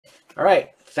All right.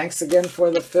 Thanks again for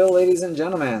the fill, ladies and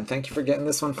gentlemen. Thank you for getting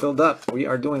this one filled up. We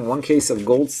are doing one case of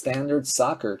Gold Standard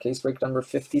Soccer, case break number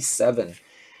 57.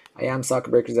 I am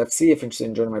Soccer Breakers FC. If you're interested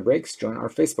in joining my breaks, join our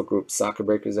Facebook group, Soccer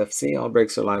Breakers FC. All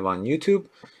breaks are live on YouTube.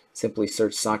 Simply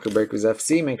search Soccer Breakers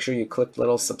FC. Make sure you click the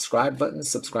little subscribe button.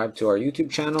 Subscribe to our YouTube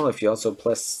channel. If you also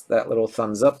press that little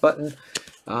thumbs up button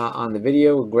on the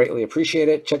video, we'd greatly appreciate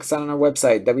it. Check us out on our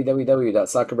website,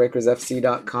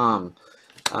 www.soccerbreakersfc.com.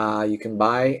 You can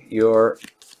buy your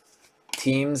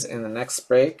teams in the next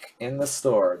break in the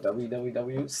store,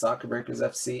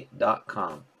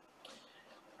 www.soccerbreakersfc.com.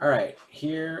 All right,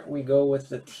 here we go with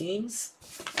the teams.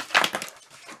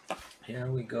 Here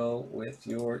we go with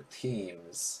your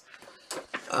teams.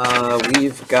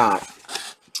 We've got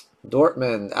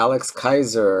Dortmund, Alex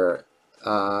Kaiser,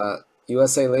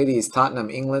 USA Ladies,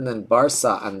 Tottenham, England, and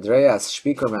Barca, Andreas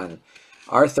Spiekerman.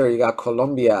 Arthur, you got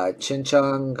Colombia,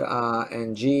 Chinchang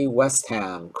and G, West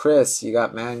Ham. Chris, you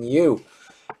got Man U.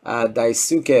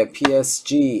 Daisuke,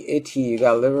 PSG. Iti, you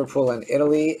got Liverpool and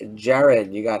Italy.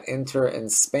 Jared, you got Inter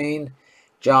and Spain.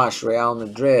 Josh, Real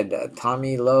Madrid.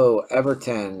 Tommy Lowe,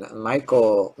 Everton.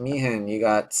 Michael Meehan, you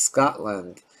got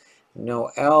Scotland.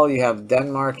 Noel, you have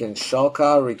Denmark and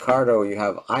Schalke. Ricardo, you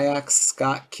have Ajax.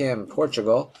 Scott Kim,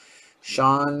 Portugal.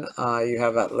 Sean, you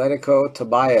have Atletico.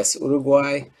 Tobias,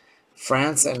 Uruguay.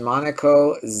 France and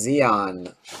Monaco. Zion.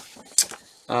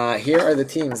 Here are the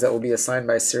teams that will be assigned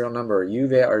by serial number.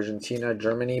 Juve, Argentina,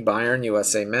 Germany, Bayern,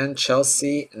 USA Men,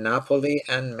 Chelsea, Napoli,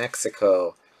 and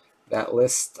Mexico. That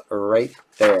list right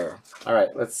there. All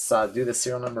right, let's do the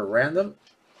serial number random.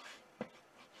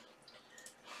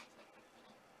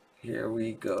 Here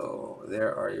we go.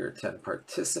 There are your 10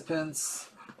 participants.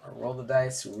 Roll the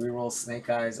dice, re-roll snake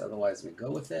eyes, otherwise we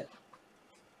go with it.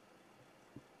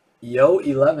 Yo,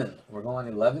 11. We're going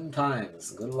 11 times.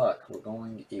 Good luck. We're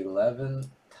going 11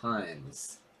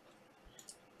 times.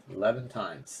 11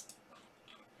 times.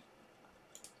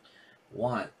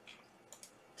 1,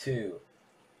 2,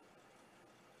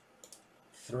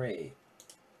 3,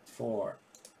 4,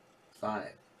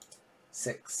 5,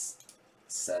 6,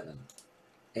 7,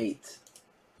 8,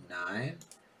 9,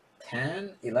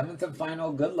 10. 11th and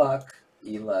final. Good luck.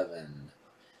 11.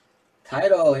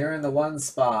 Title, you're in the 1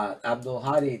 spot. Abdul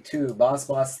Hadi 2, Boss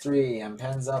Boss 3,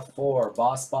 Ampenza 4,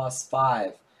 Boss Boss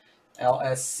 5,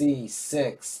 LSC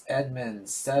 6, Edmund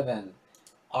 7,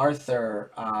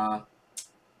 Arthur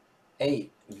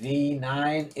 8, V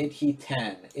 9, Ithi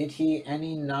 10. Ithi,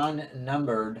 any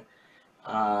non-numbered,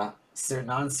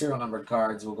 non-serial numbered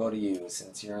cards will go to you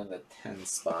since you're in the 10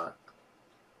 spot.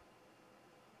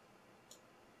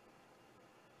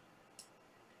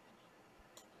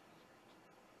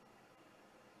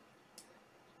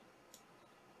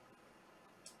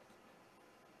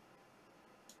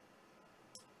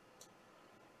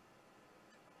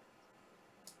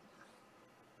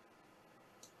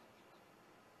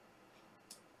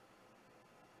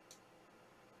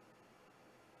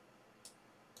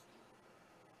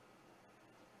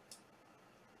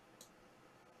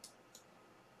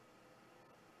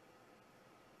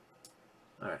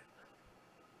 All right.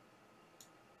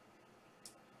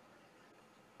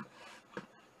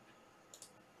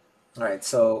 All right,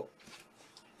 so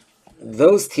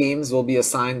those teams will be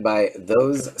assigned by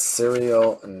those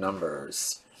serial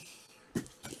numbers.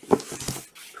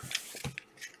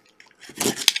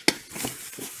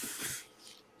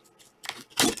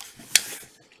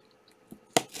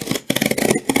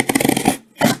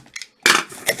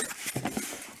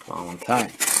 Come on, one time.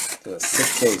 Do a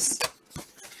 6 case.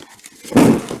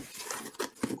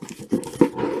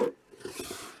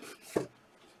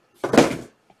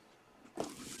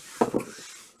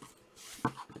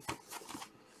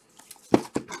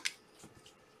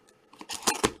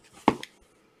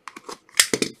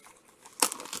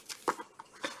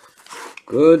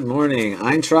 Good morning.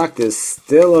 Eintracht is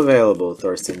still available,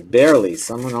 Thorsten. Barely.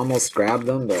 Someone almost grabbed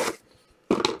them, but...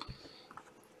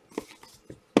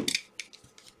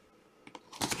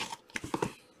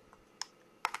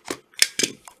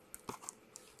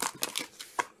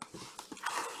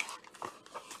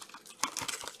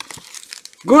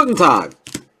 Guten Tag!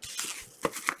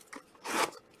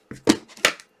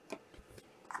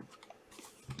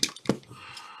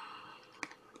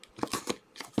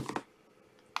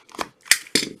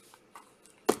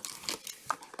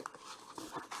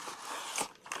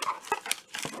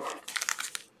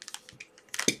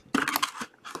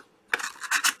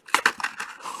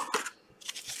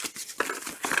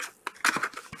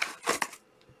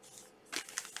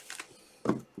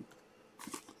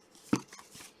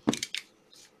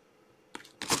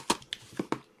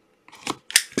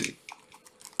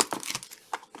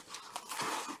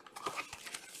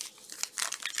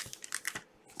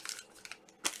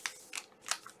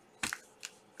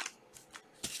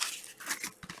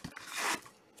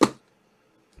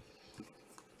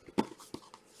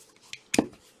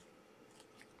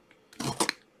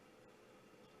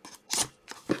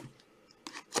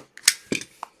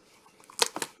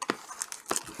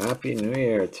 Happy New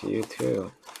Year to you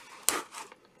too.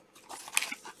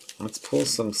 Let's pull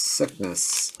some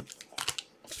sickness.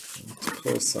 Let's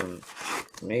pull some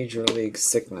Major League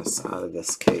sickness out of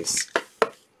this case.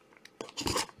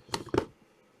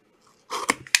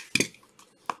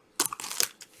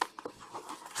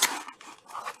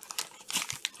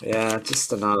 Yeah,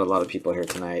 just not a lot of people here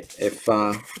tonight.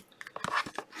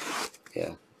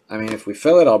 Yeah, I mean, if we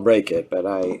fill it, I'll break it. But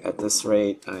at this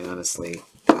rate, I honestly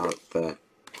doubt that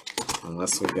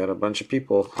unless we get a bunch of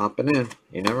people hopping in.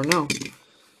 You never know.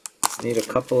 Just need a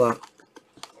couple of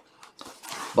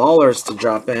ballers to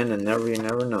drop in, and you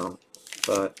never know.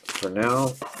 But for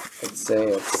now, I'd say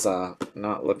it's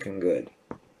not looking good.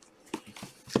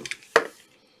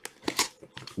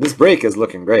 This break is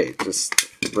looking great. Just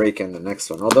break in the next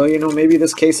one. Although, you know, maybe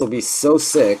this case will be so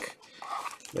sick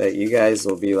that you guys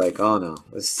will be like, oh no,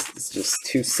 this is just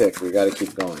too sick. We got to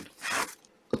keep going.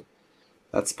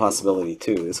 That's a possibility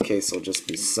too. This case will just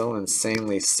be so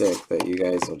insanely sick that you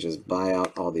guys will just buy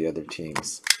out all the other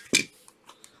teams.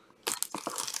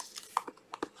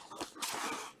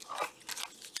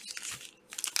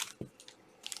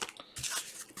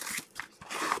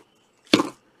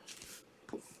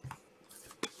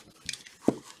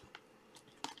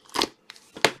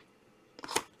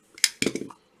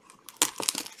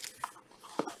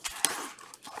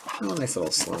 Oh, nice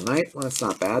little slow night. Well, that's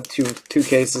not bad. Two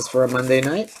cases for a Monday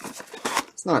night.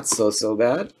 It's not so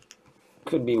bad.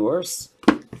 Could be worse.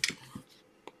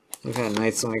 We've had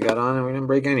nights when we got on and we didn't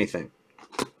break anything.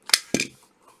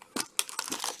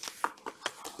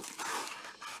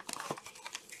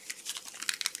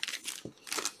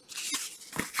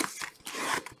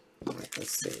 All right,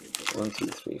 let's see. 1, 2,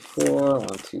 3, 4. 1,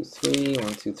 2, 3.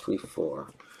 1, 2, 3, 4. All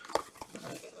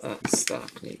right, that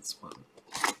stack needs one.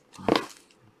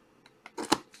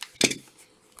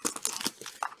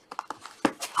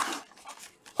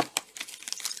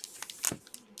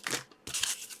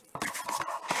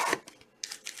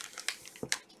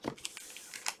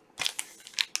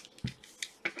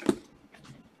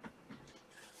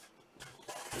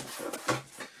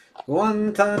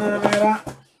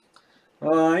 Guantanamera,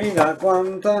 oiga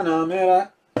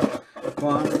Guantanamera,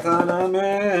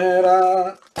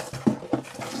 Guantanamera.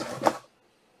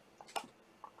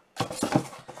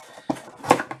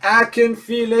 I can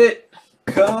feel it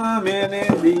coming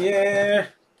in the air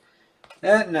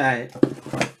at night.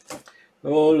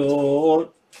 Oh Lord,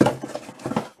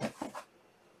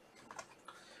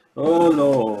 oh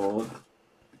Lord.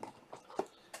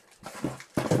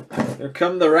 Here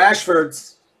come the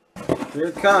Rashfords. Here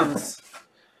it comes.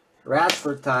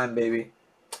 Rashford time, baby.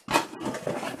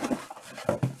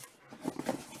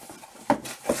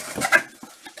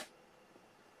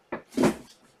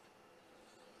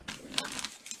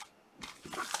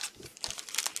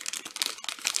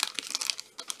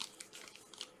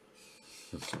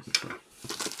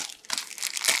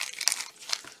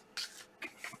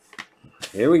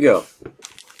 Here we go.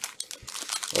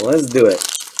 Well, let's do it.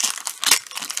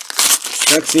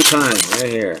 Sexy time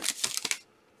right here.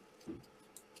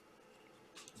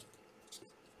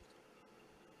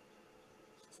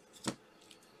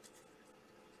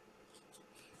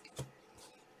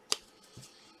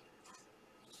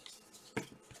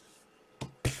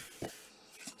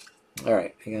 All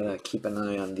right, I gotta keep an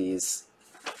eye on these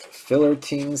filler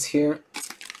teams here.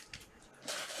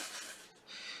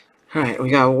 All right, we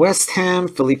got West Ham,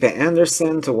 Felipe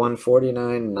Anderson to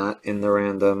 149, not in the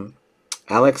random.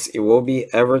 Alex Iwobi,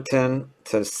 Everton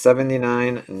to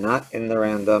 79, not in the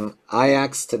random.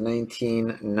 Ajax to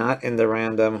 19, not in the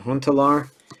random.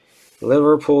 Huntelaar,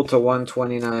 Liverpool to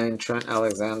 129. Trent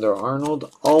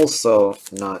Alexander-Arnold, also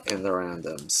not in the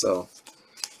random. So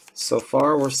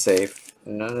far we're safe.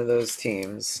 None of those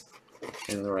teams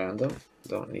in the random.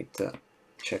 Don't need to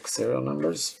check serial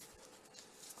numbers.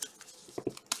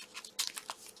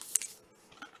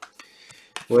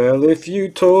 Well, if you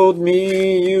told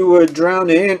me you were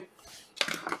drowning,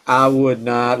 I would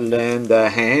not lend a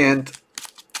hand.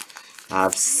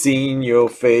 I've seen your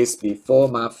face before,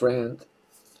 my friend.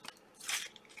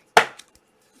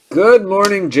 Good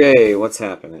morning, Jay. What's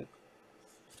happening?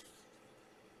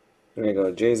 There we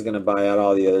go. Jay's going to buy out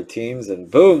all the other teams, and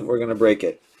boom, we're going to break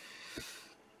it.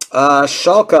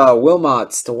 Schalke,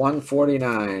 Wilmots to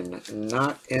 149.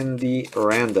 Not in the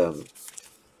random.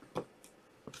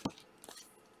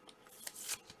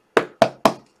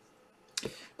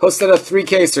 Posted a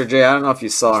 3-caser, Jay. I don't know if you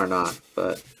saw or not,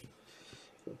 but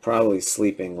probably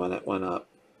sleeping when it went up.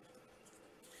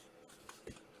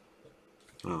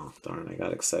 Oh, darn, I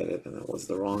got excited, and it was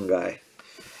the wrong guy.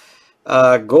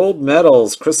 Gold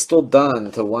medals, Crystal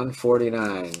Dunn to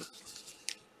 149.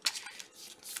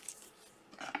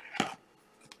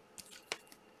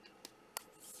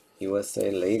 USA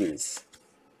ladies.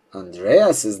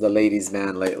 Andreas is the ladies'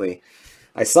 man lately.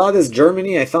 I saw this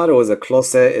Germany. I thought it was a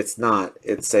Klose. It's not.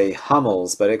 It's a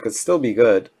Hummels, but it could still be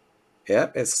good.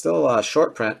 Yep, it's still a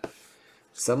short print.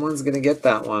 Someone's going to get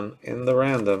that one in the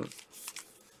random.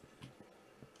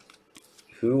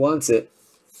 Who wants it?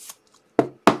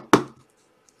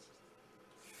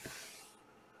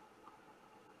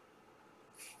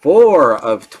 Four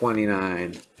of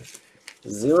 29.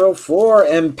 04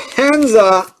 and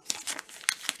Penza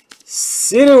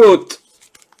Sirut.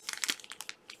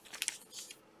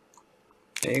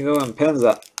 There you go, and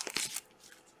Penza.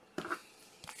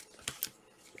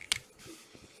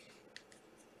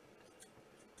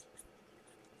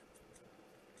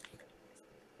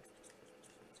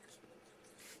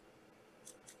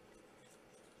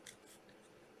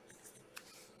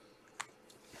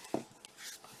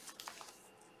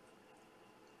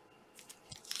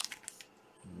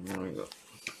 There we go.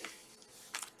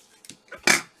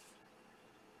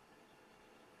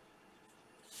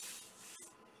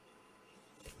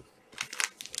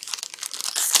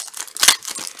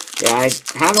 Yeah, I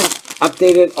haven't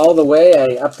updated all the way.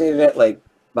 I updated it like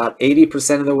about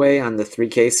 80% of the way on the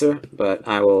 3-caser, but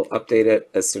I will update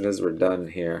it as soon as we're done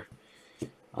here.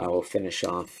 I will finish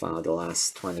off the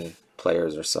last 20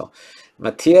 players or so.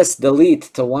 Matthias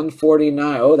Delete to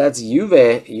 149. Oh, that's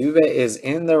Juve. Juve is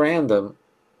in the random.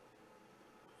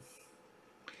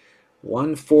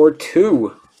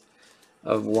 142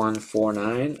 of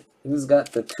 149. Who's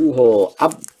got the 2-hole?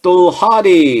 Abdul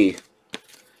Hadi.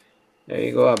 There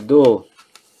you go, Abdul.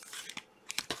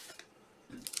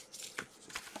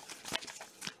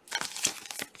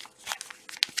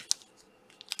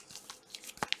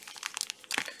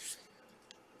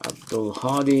 Abdul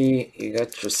Hadi, you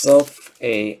got yourself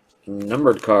a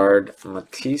numbered card.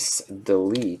 Matisse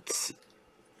Delete.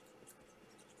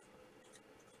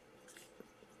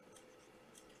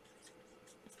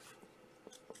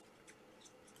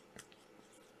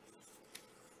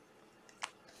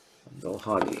 Abdul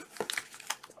Hadi.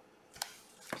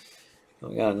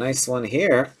 We got a nice one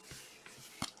here.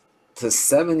 To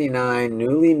 79,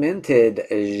 newly minted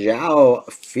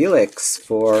João Felix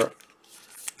for,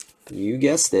 you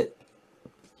guessed it,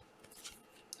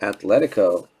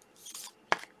 Atletico.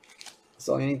 That's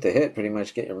all you need to hit, pretty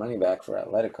much get your money back for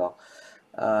Atletico.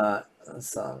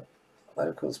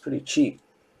 Atletico is pretty cheap.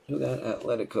 Who got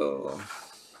Atletico?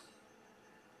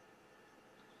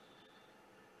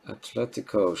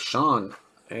 Atletico, Sean.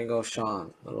 There you go,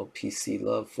 Sean. Little PC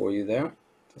love for you there.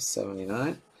 To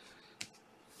 79.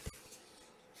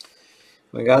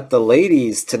 We got the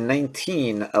ladies to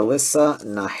 19, Alyssa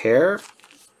Naher.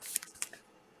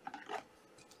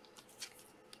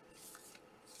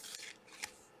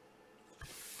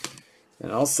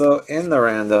 And also in the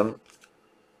random,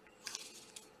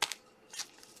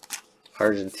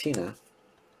 Argentina.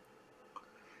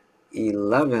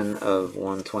 11 of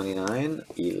 129.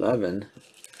 11.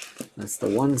 That's the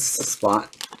one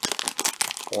spot.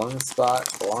 One spot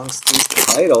belongs to the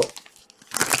title.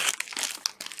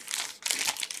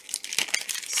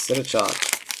 Sitachok.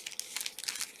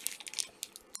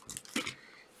 Here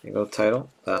you go, title.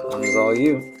 That one's all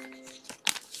you.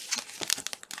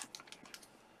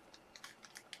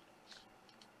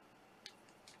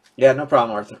 Yeah, no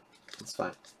problem, Arthur. It's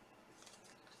fine.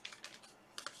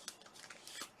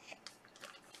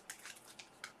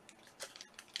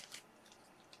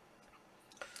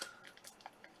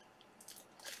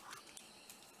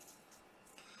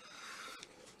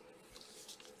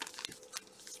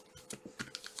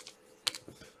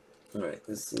 All right,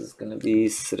 this is going to be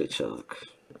Sitachok.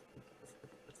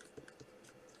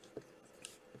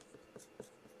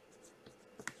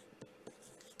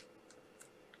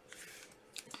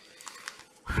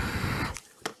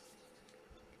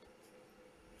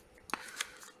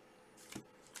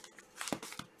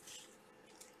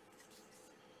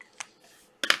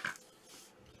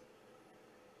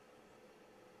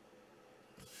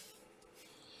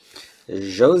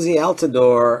 Josie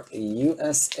Altidore,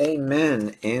 USA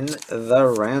Men in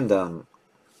the random.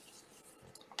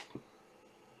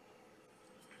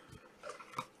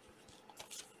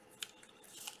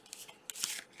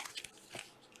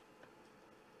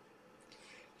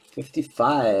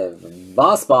 $55.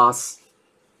 Boss.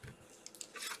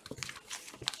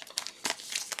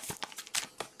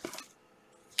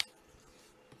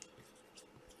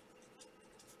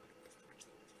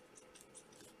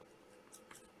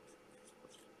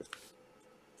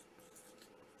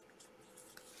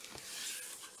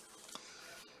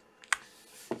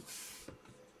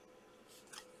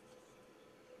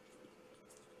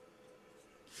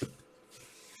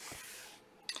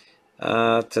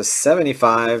 To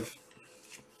 75,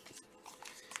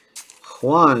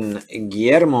 Juan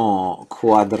Guillermo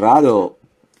Cuadrado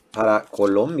para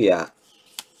Colombia.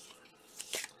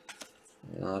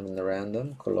 Not in the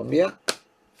random. Colombia.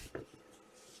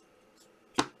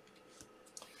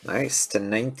 Nice. To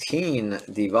 19.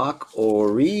 Divock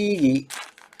Origi.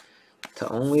 To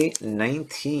only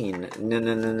 19. No,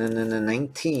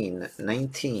 19.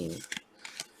 19.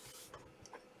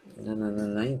 No,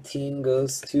 19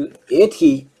 goes to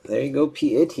Itty. There you go,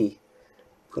 P. Itty.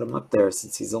 Put him up there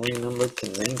since he's only numbered to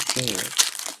 19.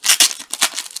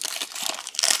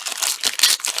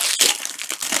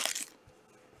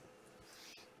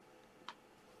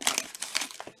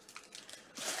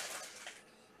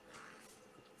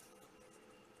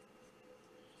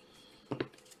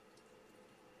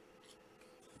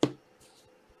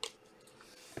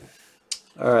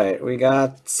 All right, we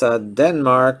got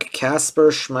Denmark, Kasper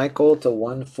Schmeichel to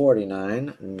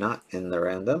 149, not in the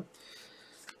random.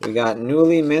 We got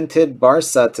newly minted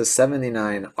Barca to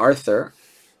 79, Arthur.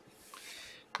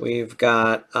 We've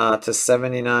got to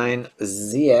 79,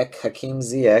 Ziyech, Hakim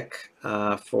Ziyech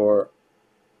for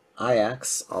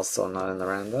Ajax, also not in the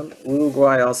random.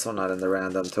 Uruguay, also not in the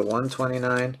random. To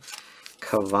 129,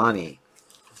 Cavani.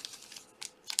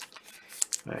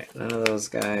 All right, none of those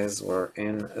guys were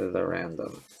in the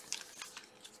random.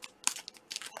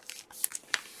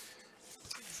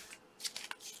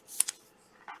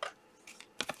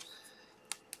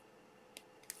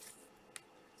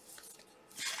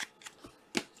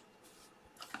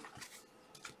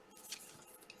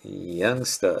 Young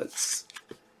studs.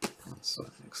 That's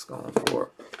what Nick's going for.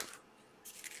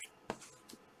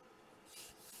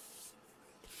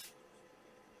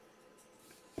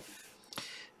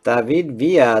 David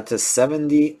Villa to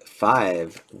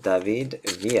 75. David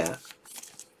Villa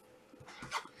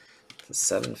to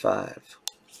 75.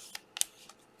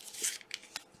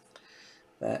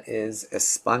 That is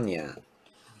España.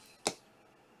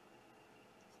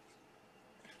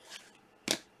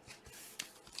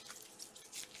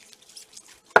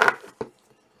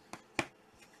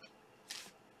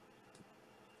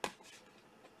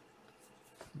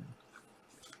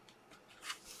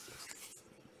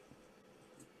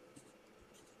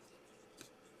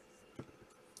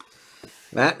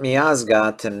 Matt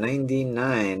Miazga to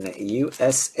 99,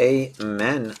 USA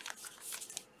Men.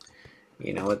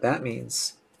 You know what that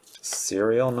means.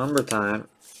 Serial number time.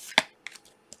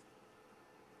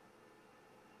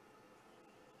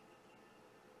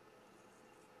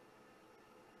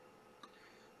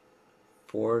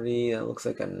 That looks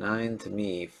like a 9 to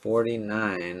me.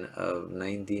 49 of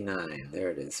 99.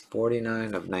 There it is.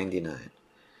 49 of 99.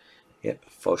 Yep,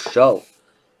 for sure.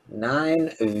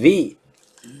 9V.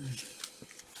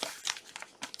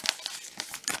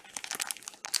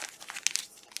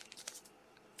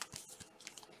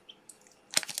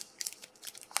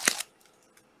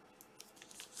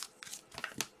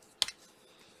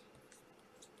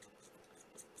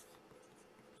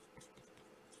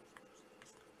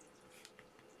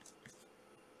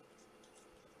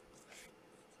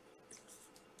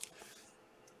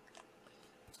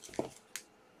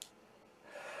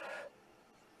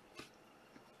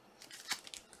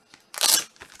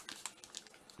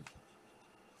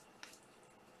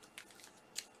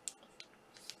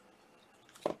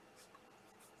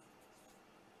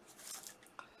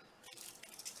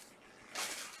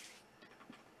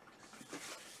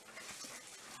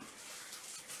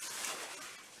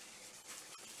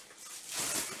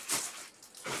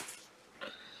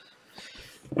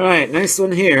 All right, nice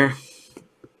one here.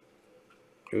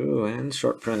 Ooh, and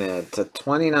short printed to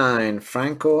 29.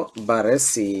 Franco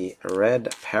Baresi,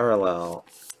 red parallel.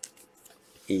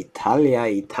 Italia.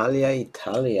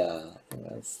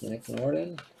 That's Nick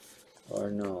Norden?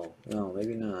 Or no? No,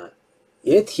 maybe not.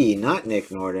 Itty, not Nick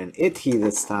Norden. Itty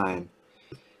this time.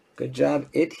 Good job,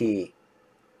 Itty.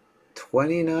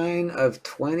 29 of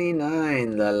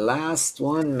 29. The last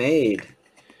one made.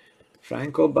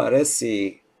 Franco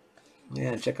Baresi.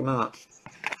 Yeah, check him out.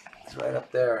 It's right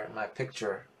up there in my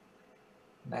picture.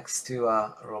 Next to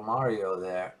Romario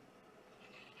there.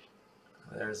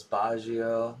 There's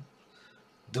Baggio.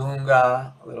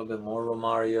 Dunga. A little bit more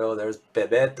Romario. There's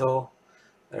Bebeto.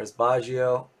 There's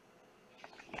Baggio.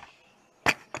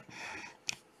 I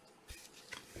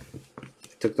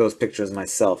took those pictures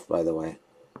myself, by the way.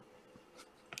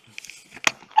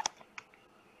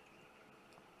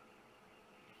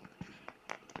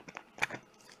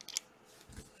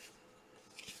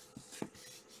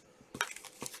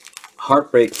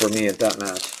 Heartbreak for me at that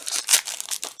match.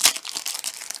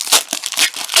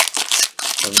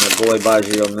 And my boy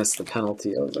Baggio missed the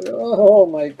penalty. I was like, oh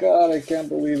my god, I can't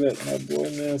believe it. My boy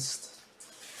missed.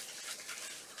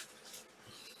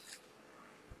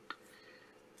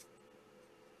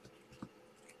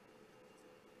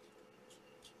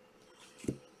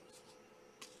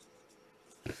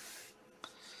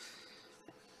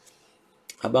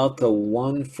 About the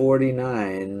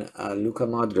 149, Luka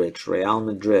Modric, Real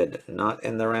Madrid, not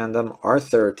in the random.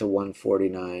 Arthur to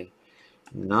 149,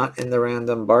 not in the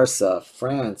random. Barca,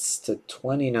 France to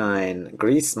 29,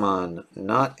 Griezmann,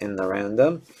 not in the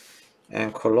random.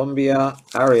 And Colombia,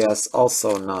 Arias,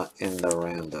 also not in the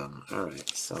random. All right,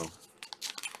 so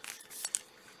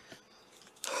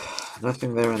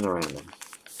nothing there in the random.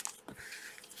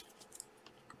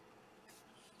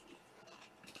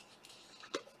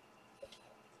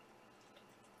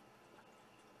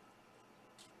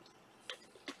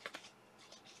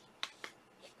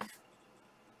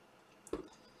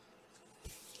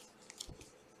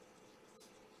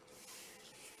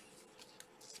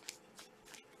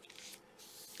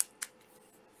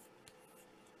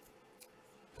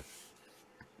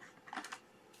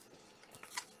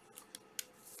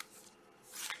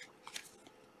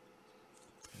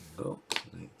 Go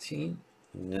 19.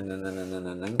 No,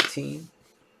 19.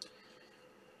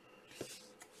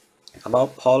 How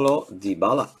about Paulo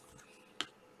Dybala?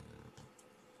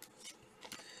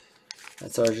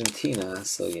 That's Argentina,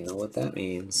 so you know what that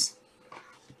means.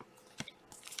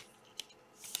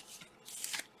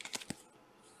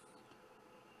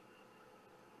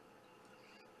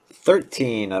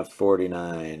 $13 of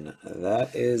 49.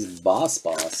 That is Boss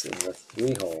in the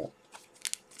 3-hole.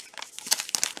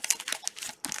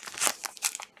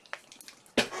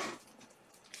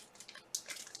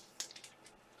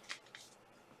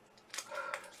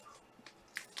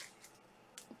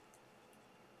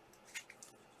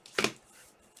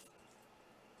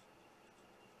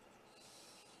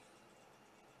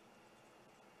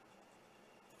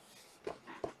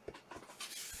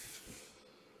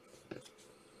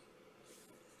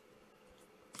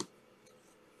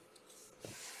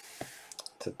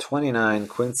 To 29,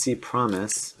 Quincy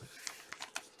Promise.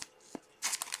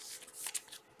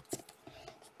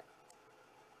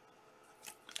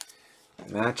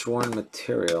 Match-worn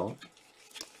material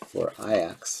for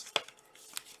Ajax.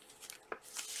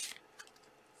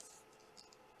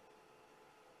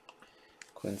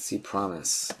 Quincy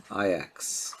Promise,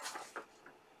 Ajax.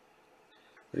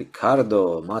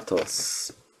 Ricardo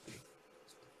Matos.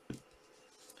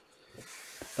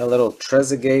 A little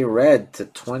Trezeguet red to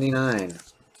 29.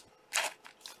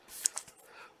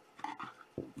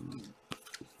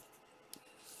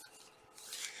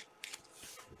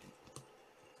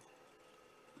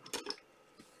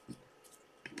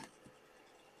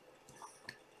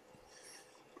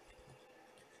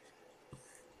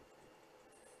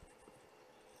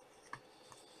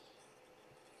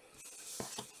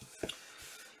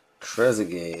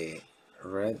 Trezeguet,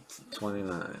 red to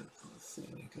 29. Let's see,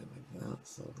 make it like that,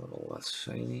 so a little less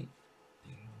shiny. A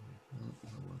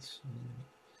little less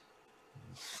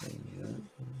shiny. That.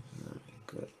 All right,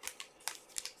 good.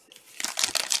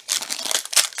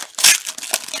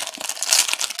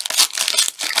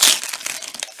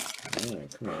 All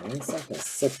right, come on, 1 second,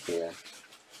 sit here.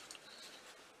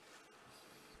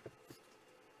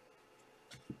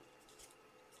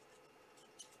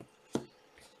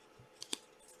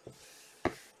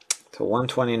 To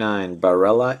 129,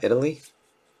 Barella, Italy.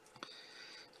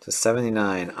 To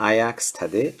 79, Ajax,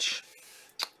 Tadic.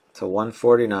 To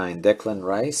 149, Declan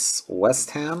Rice,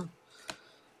 West Ham.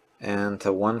 And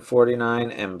to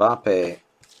 149, Mbappe,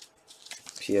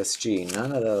 PSG.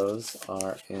 None of those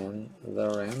are in the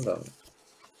random.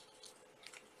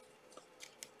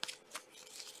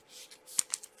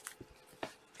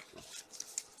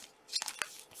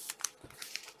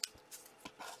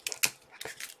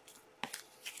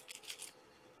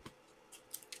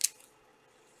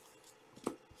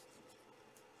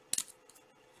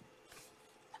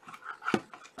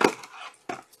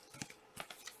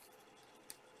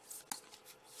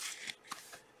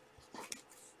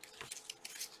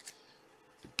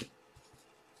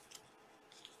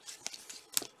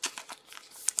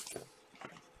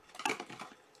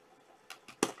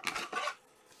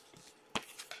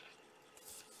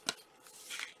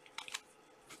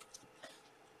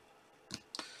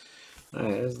 All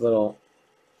right, there's a little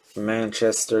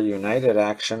Manchester United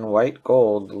action. White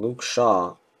gold, Luke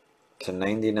Shaw to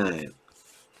 99.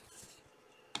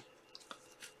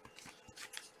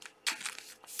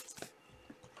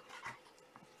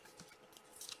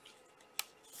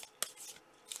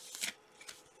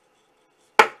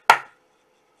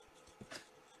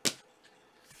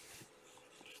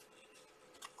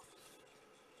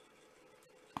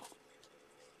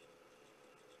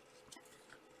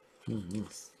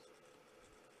 Yes.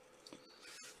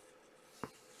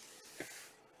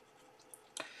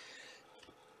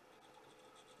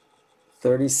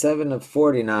 37 of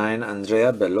 49,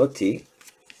 Andrea Bellotti.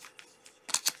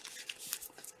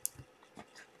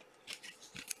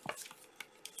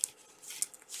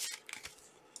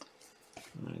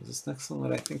 this next one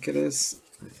what I think it is?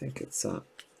 I think it's one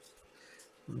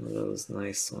of those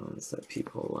nice ones that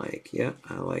people like. Yep,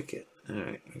 I like it. All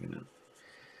right, we're gonna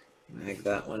mag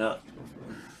that one up.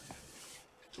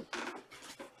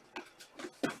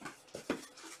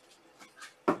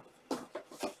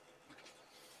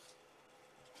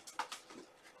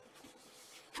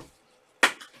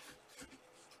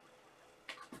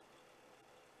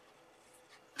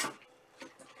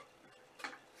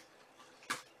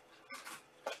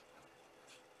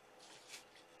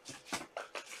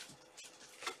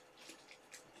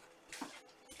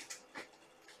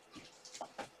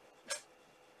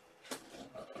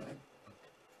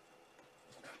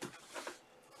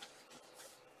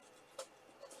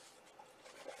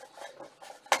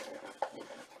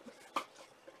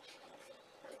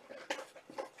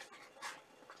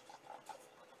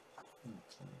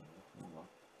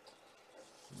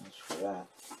 For that.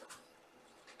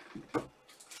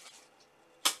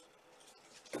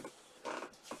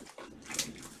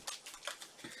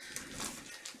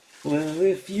 Well,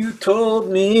 if you told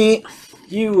me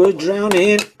you were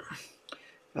drowning,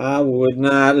 I would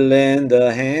not lend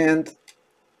a hand.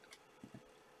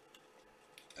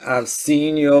 I've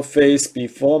seen your face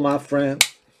before, my friend.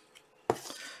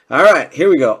 All right, here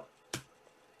we go.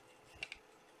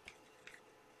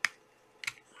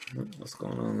 What's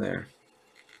going on there?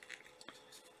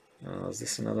 Oh, is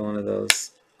this another one of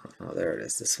those? Oh, there it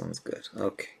is. This one's good.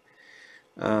 Okay.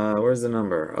 Where's the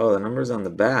number? Oh, the number's on the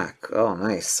back. Oh,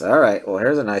 nice. All right. Well,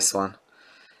 here's a nice one.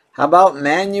 How about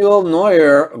Manuel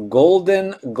Neuer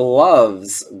Golden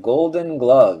Gloves? Golden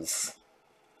Gloves.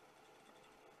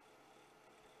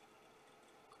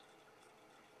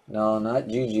 No, not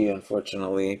Gigi,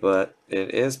 unfortunately, but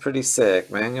it is pretty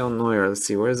sick. Manuel Neuer. Let's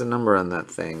see. Where's the number on that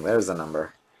thing? There's the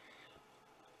number.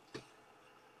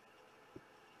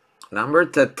 Number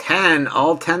to 10.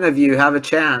 All 10 of you have a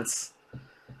chance.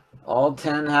 All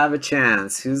 10 have a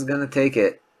chance. Who's going to take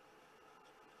it?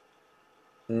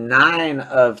 9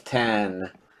 of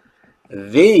 10.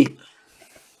 V.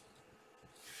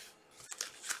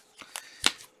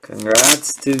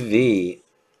 Congrats to V.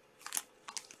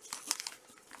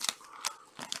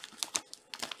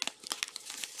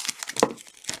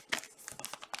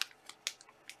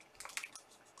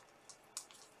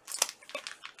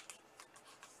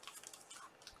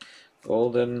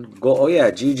 Golden gold. Oh yeah,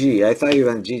 GG. I thought you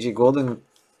meant GG Golden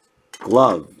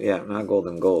Glove. Yeah, not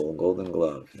Golden Goal. Golden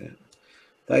Glove. Yeah.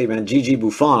 I thought you meant GG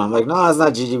Buffon. I'm like, no, it's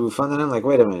not GG Buffon. Then I'm like,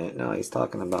 wait a minute. No, he's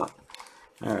talking about.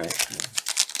 All right.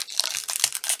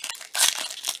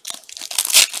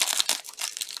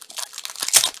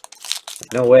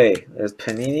 No way. There's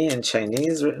Panini in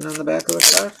Chinese written on the back of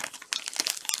the card.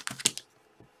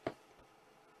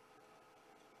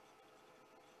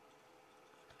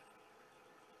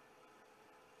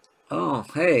 Oh,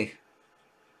 hey.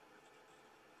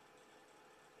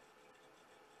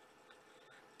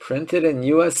 Printed in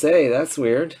USA. That's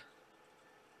weird.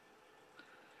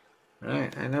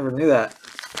 Alright, I never knew that.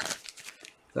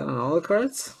 Is that on all the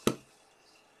cards?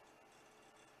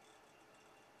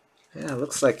 Yeah, it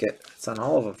looks like it. It's on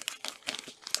all of them.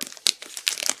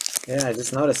 Yeah, I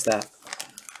just noticed that.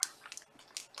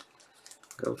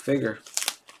 Go figure.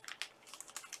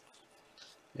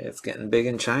 Yeah, it's getting big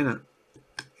in China.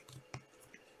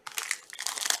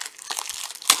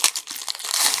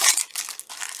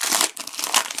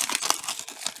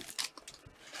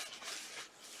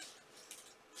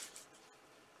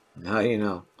 Now you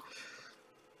know.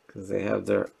 Because they have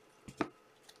their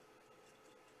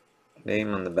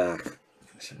name on the back.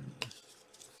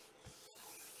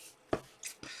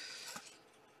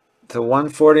 To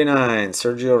 149,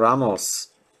 Sergio Ramos.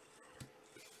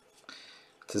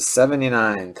 To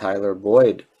 79, Tyler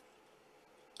Boyd.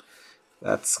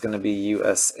 That's going to be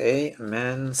USA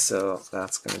men, so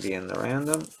that's going to be in the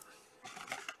random.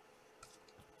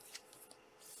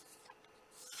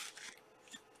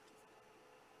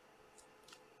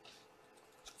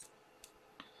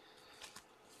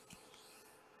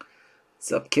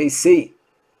 What's up, KC?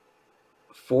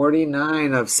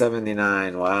 49 of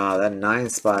 79. Wow, that 9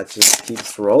 spot just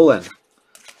keeps rolling.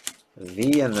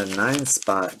 V in the 9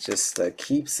 spot just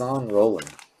keeps on rolling.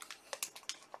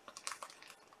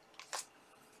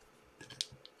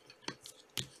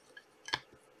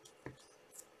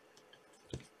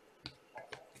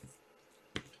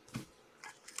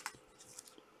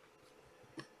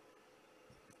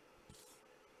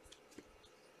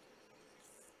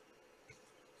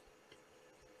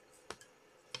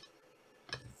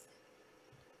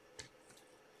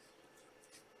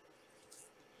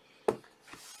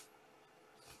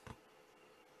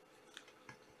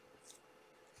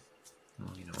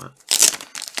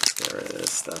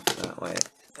 stuff. That way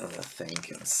the thing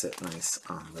can sit nice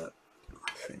on the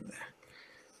thing there.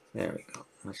 There we go.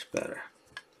 Much better.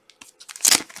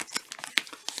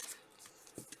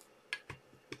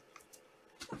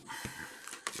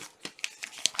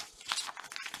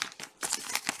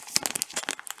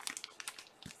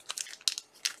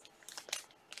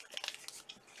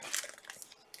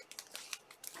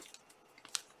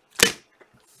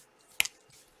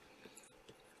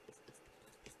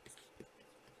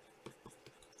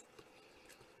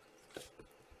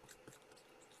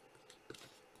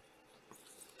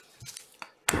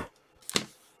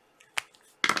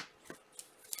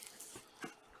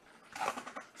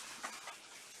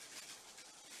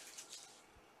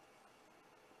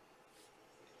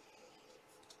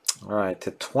 All right,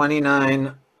 to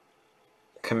 29,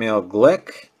 Camille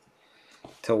Glick.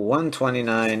 To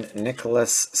 129,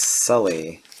 Nicholas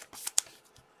Sully.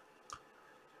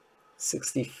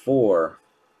 64,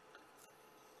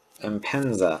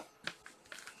 Mpenza.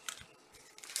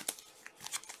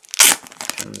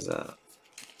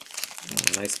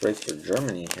 Nice break for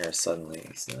Germany here suddenly.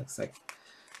 So it looks like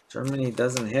Germany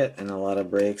doesn't hit in a lot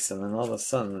of breaks, and then all of a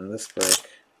sudden, this break,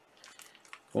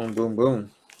 boom, boom,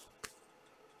 boom.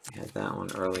 We had that one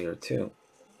earlier too.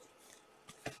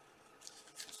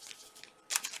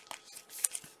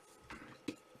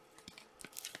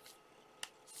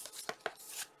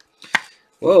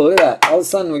 Whoa, look at that. All of a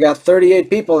sudden, we got 38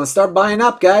 people. And start buying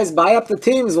up, guys. Buy up the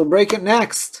teams. We'll break it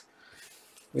next.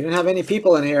 We didn't have any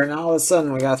people in here. Now, all of a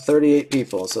sudden, we got 38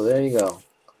 people. So there you go.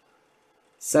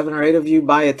 7 or 8 of you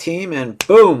buy a team, and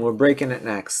boom, we're breaking it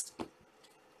next.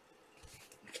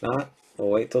 If not, we'll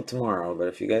wait till tomorrow. But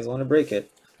if you guys want to break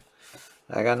it,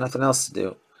 I got nothing else to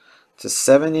do. To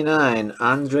 79,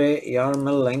 Andrei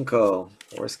Yarmolenko.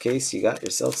 Worst case, you got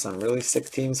yourself some really sick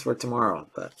teams for tomorrow.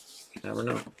 But you never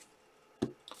know.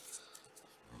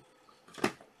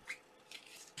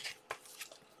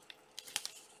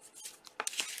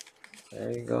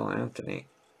 There you go, Anthony.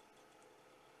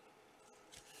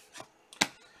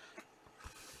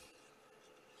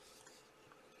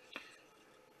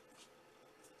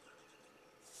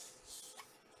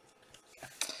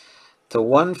 To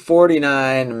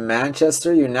 149,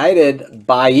 Manchester United,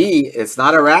 Bailly. It's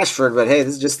not a Rashford, but hey,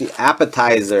 this is just the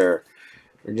appetizer.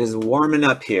 We're just warming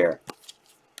up here.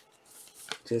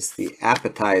 Just the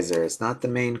appetizer. It's not the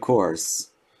main course.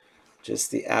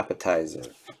 Just the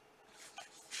appetizer.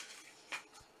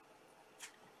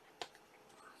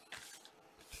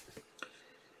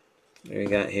 What do we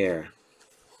got here?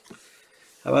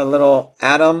 How about a little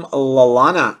Adam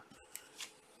Lallana?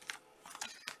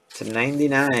 To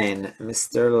 99,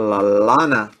 Mr.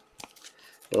 Lallana.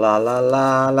 La la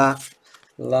la la.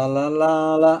 La la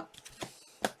la la.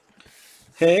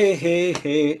 Hey, hey,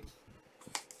 hey.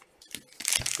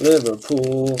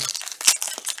 Liverpool. Like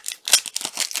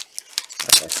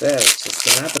I said, it's just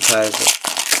an appetizer.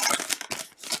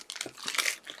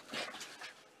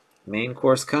 Main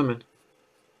course coming.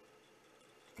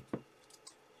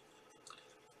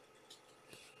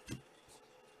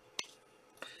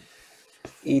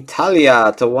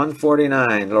 Italia to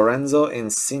 149, Lorenzo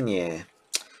Insigne.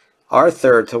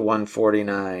 Arthur to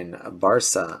 149,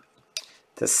 Barca.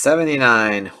 To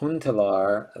 79,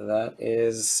 Huntelaar. That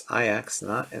is Ajax,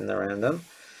 not in the random.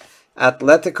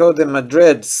 Atletico de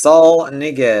Madrid, Saul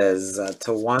Niguez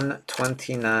to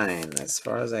 129. As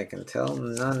far as I can tell,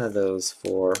 none of those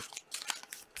 4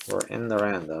 were in the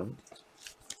random.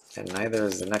 And neither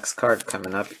is the next card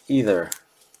coming up either.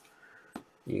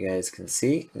 You guys can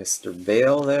see Mr.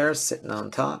 Bale there sitting on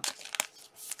top.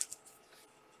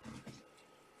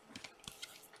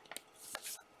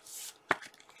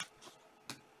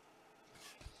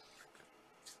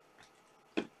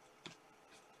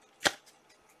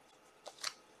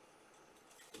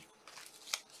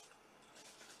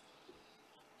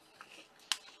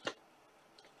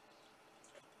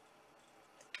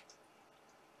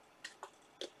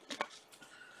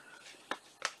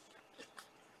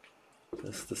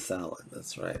 That's the salad,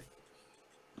 that's right.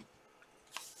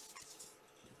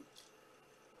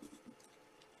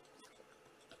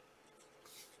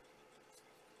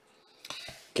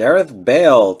 Gareth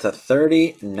Bale to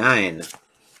 39.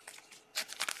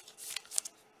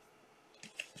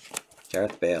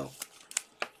 Gareth Bale.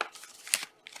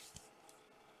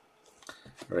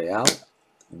 Real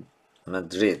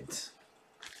Madrid.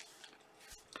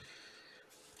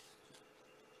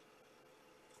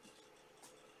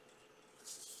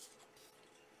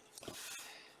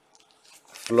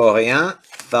 Florian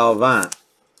Thauvin.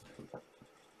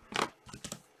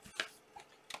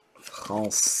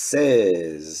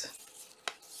 Française.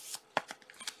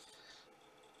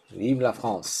 Vive la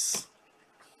France.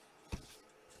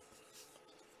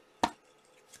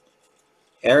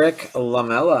 Eric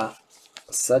Lamella.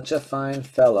 Such a fine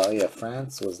fellow. Yeah,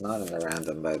 France was not in the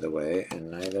random, by the way,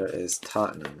 and neither is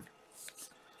Tottenham.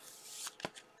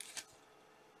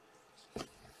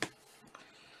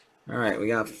 All right, we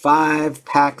got 5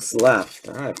 packs left.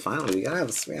 All right, finally, we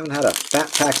haven't had a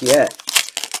fat pack yet.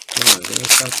 Come on, give me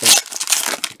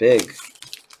something big.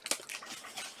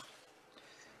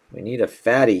 We need a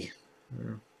fatty.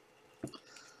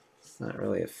 It's not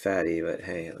really a fatty, but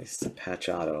hey, at least it's a patch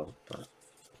auto. But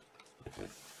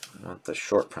I want the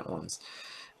short print ones.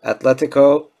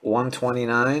 Atletico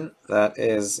 129. That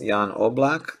is Jan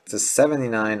Oblak. To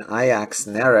 79, Ajax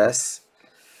Neres.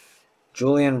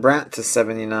 Julian Brandt to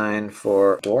 79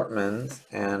 for Dortmund.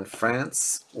 And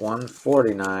France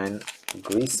 149,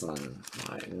 Griezmann.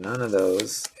 All right, none of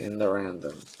those in the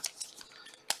random.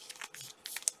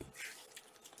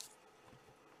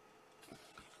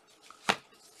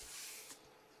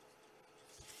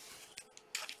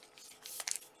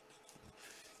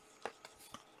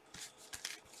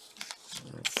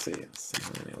 Let's see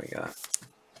how many we got.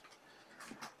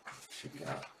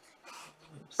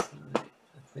 Oops, I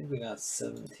think we got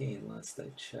 17 last I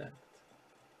checked.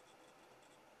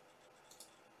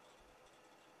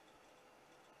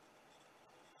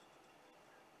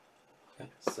 Okay,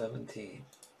 17.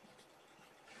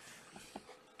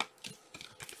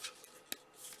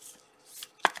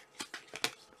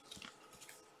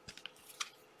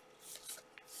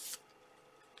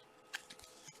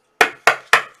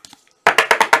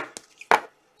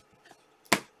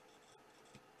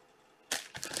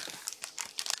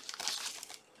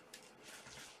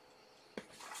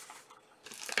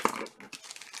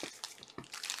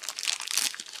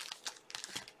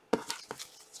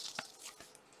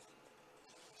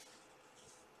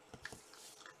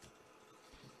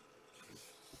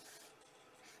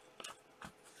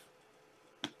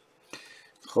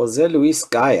 Jose Luis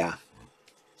Gaya.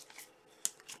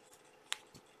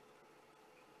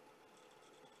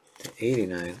 To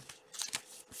 89.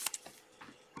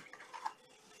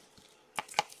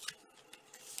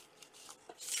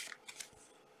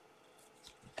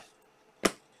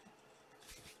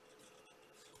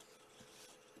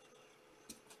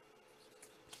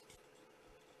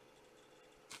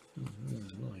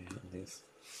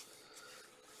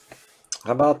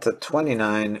 How about the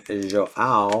 29,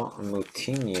 Joao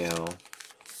Moutinho?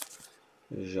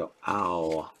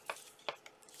 Joao.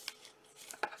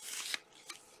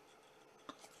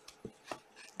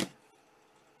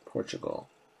 Portugal.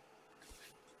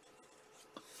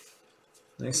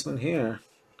 Nice one here.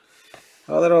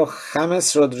 A little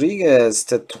James Rodriguez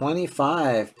to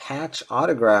 25, patch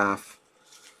autograph.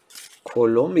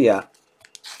 Colombia.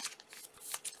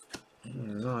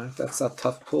 No, I think that's a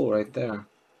tough pull right there.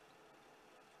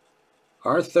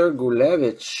 Arthur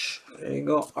Gulevich. There you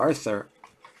go, Arthur.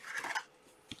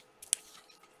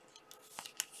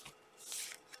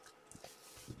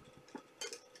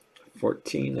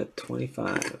 $14 at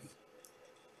 25.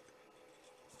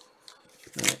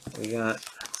 All right, we got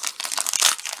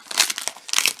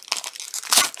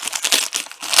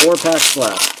 4 packs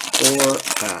left. 4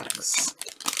 packs.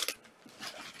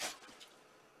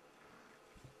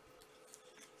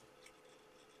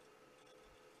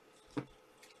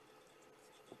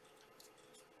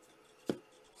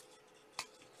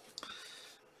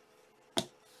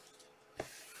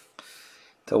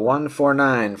 To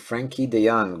 149, Frankie de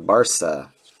Jong,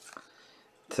 Barca.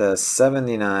 To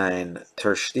 79,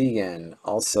 Ter Stegen,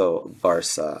 also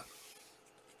Barca.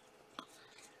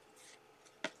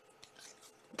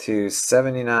 To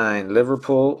 79,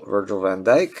 Liverpool, Virgil van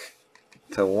Dijk.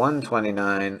 To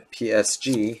 129,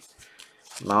 PSG,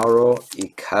 Mauro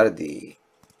Icardi.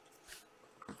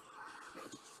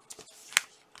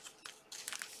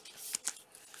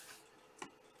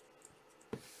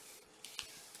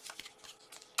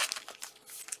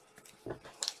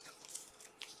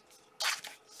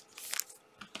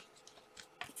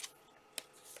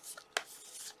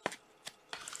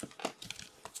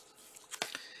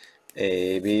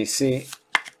 A, B, C,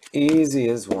 easy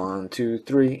as 1, 2,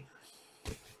 3.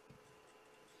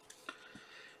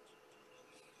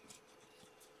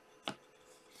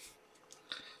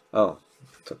 Oh,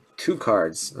 took 2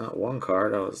 cards, not 1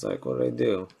 card. I was like, what did I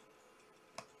do?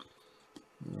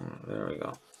 There we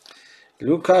go.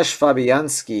 Lukasz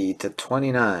Fabianski to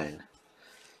 29.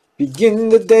 Begin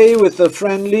the day with a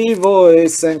friendly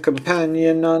voice and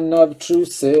companion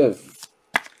unobtrusive.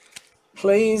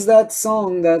 Plays that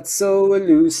song that's so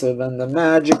elusive, and the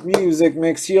magic music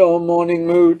makes your morning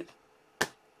mood.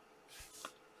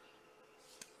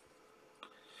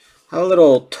 A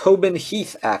little Tobin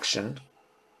Heath action.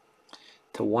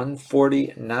 To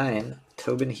 149,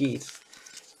 Tobin Heath.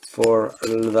 for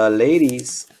the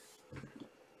ladies.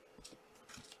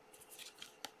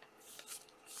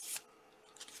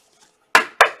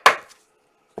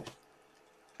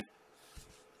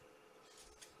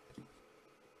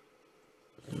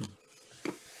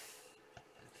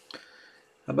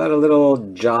 How about a little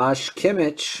Josh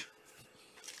Kimmich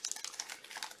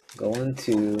going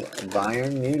to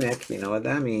Bayern Munich? You know what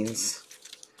that means.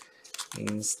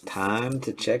 Means time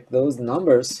to check those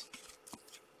numbers.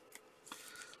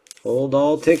 Hold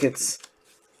all tickets.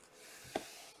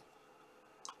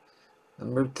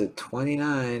 Number to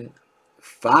 29.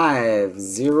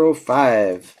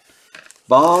 505.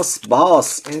 Boss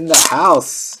in the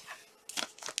house.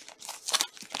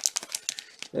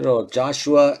 Little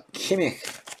Joshua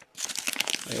Kimmich.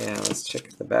 Yeah, let's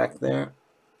check the back there.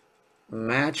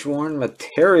 Match worn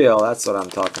material. That's what I'm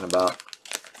talking about.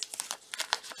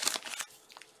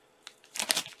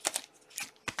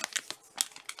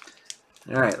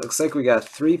 Alright, looks like we got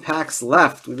 3 packs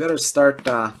left. We better start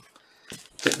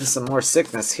getting some more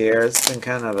sickness here. It's been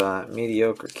kind of a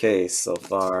mediocre case so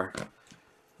far.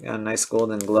 We got nice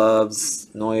golden gloves,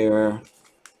 Neuer,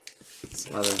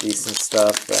 some other decent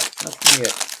stuff, but nothing to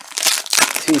get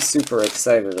too super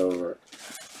excited over.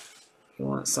 If you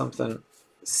want something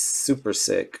super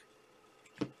sick,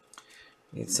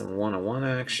 need some one-on-one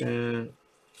action.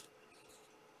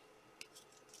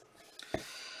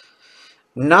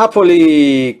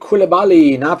 Napoli,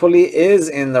 Koulibaly. Napoli is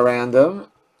in the random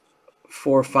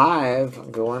for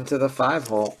 5. Going to the 5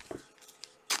 hole.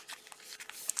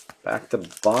 Back to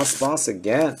Boss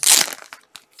again.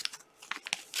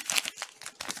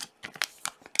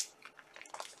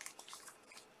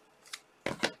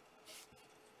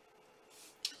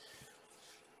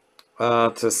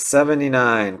 To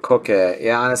 79, Koke.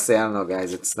 Yeah, honestly, I don't know,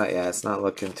 guys. It's not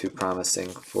looking too promising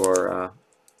for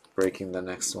breaking the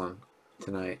next one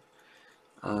tonight.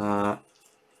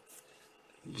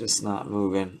 Just not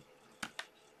moving.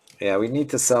 Yeah, we need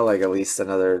to sell like at least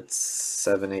another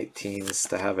 7-8 teams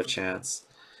to have a chance.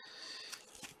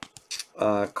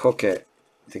 Koke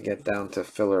to get down to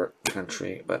filler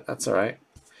country, but that's all right.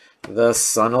 The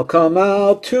sun will come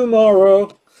out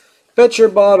tomorrow. Bet your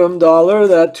bottom dollar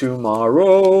that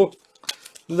tomorrow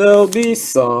there'll be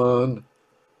sun.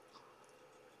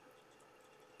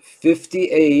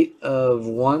 58 of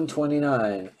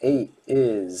 129. 8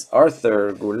 is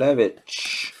Arthur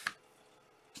Gulevich.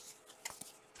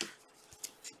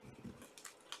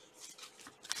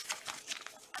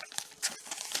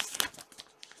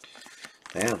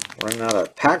 Damn, running out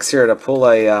of packs here to pull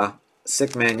a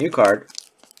sick Man U card.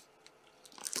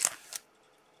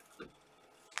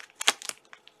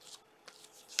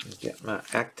 Get my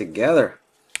act together.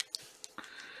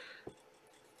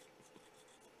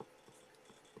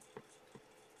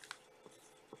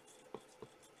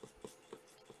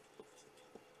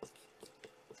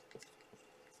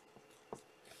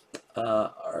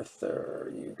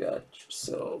 Arthur, you got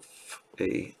yourself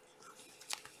a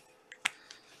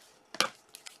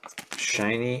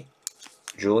shiny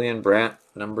Julian Brandt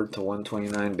numbered to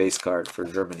 129 base card for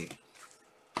Germany.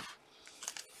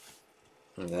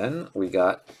 And then we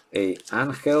got a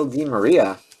Angel Di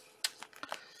Maria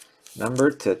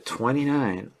numbered to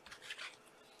 29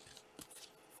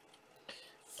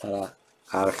 para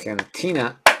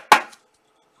Argentina.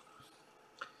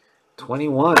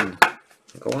 21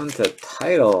 going to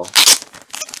title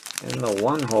in the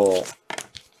 1 hole.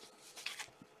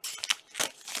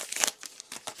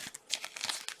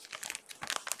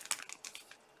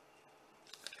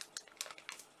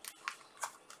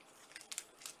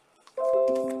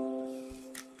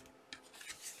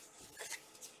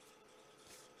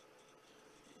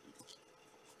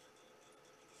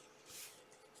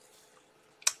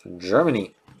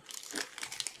 Germany.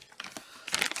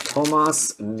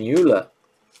 Thomas Müller.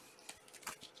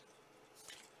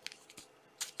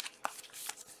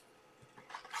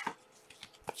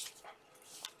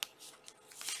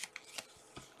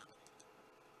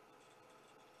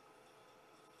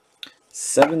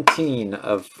 (17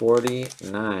 of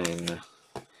 49).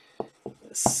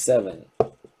 7.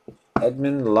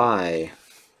 Edmund Lai.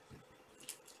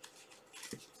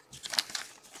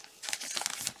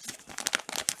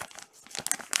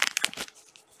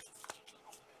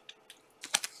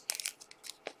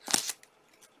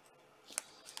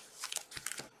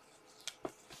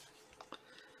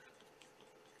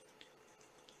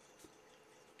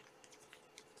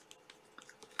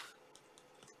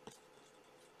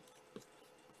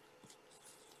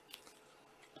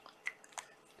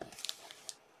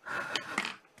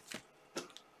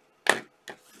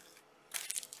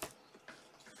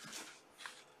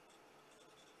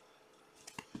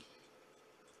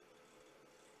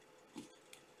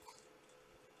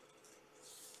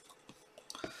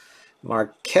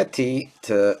 Marchetti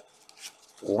to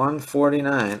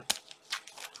 149.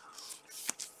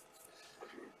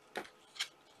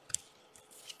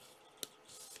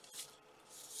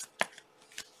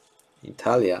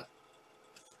 Italia.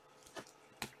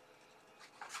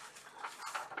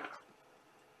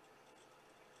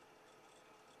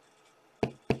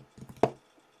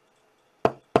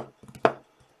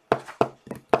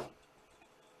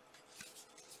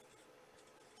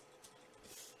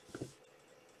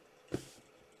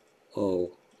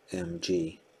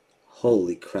 OMG.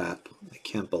 Holy crap. I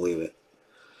can't believe it.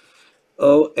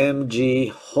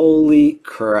 OMG. Holy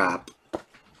crap.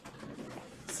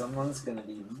 Someone's going to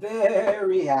be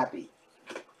very happy.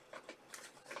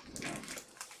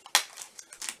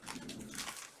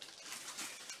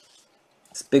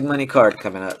 It's big money card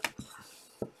coming up.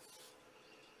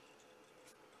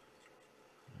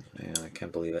 Man, I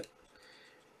can't believe it.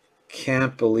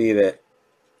 Can't believe it.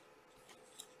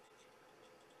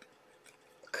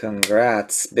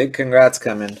 Congrats. Big congrats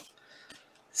coming.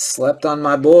 Slept on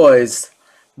my boys.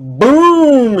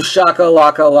 Boom! Shaka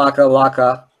laka laka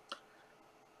laka.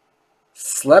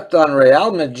 Slept on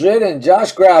Real Madrid and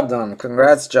Josh grabbed them.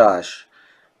 Congrats, Josh.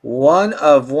 1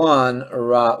 of 1,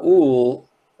 Raul,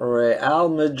 Real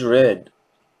Madrid.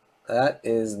 That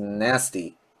is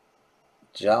nasty.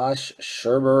 Josh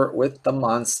Scherber with the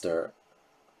monster.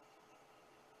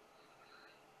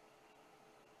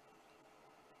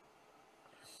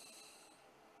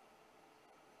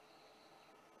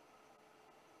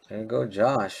 There you go,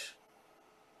 Josh.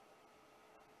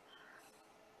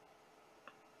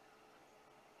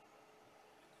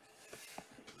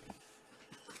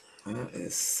 That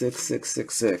is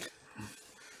 6666.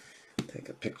 Take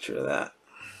a picture of that.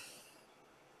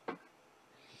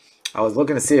 I was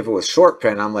looking to see if it was short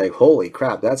print. I'm like, holy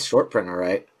crap, that's short print, all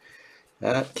right.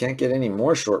 That can't get any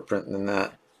more short print than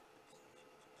that.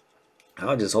 I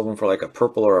was just hoping for like a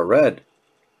purple or a red.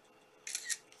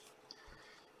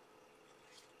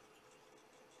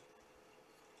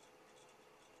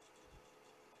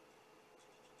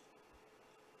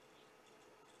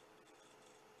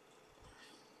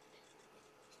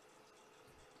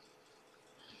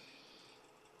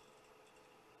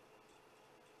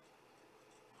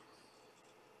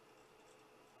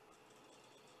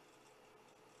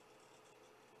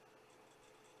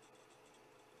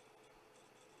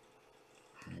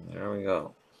 There we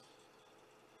go.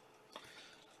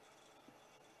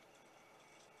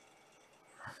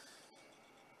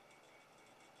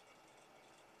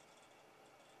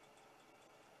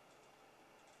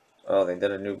 Oh, they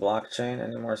did a new blockchain.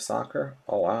 Any more soccer?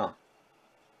 Oh, wow.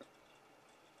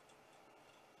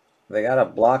 They got a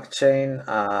blockchain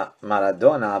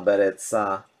Maradona, but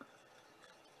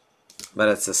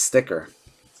it's a sticker.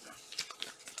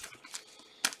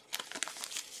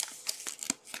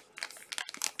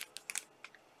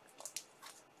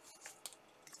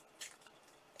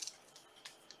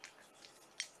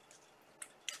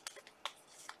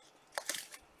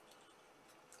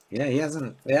 Yeah, he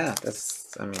hasn't. Yeah,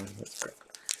 that's. I mean, that's great.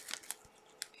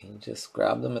 He just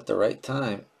grabbed them at the right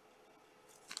time.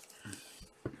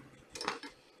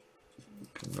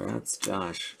 Congrats,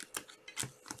 Josh.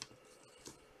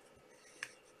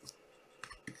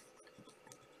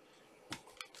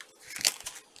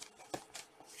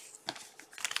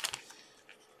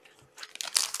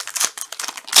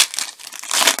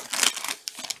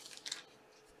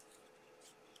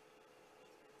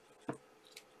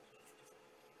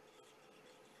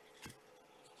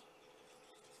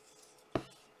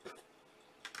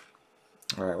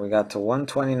 All right, we got to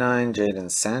 129,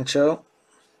 Jadon Sancho.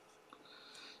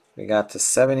 We got to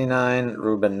 79,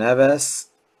 Ruben Neves.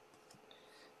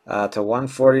 To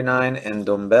 149,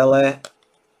 Ndombele.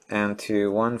 And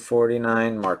to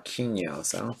 149,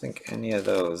 Marquinhos. I don't think any of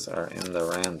those are in the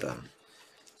random.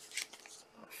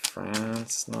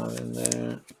 France not in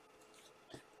there.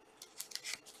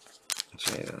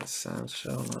 Jadon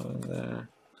Sancho not in there.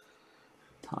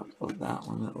 Top of that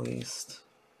one at least.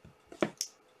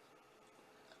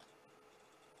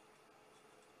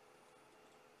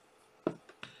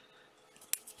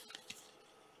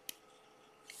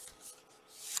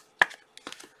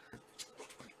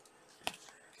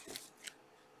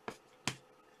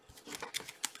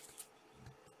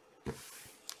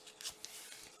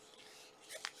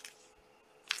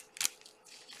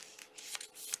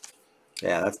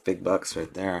 Yeah, that's big bucks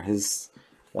right there. His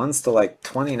one's to like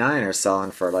 29 are selling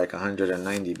for like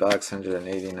 190 bucks,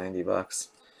 180, 90 bucks.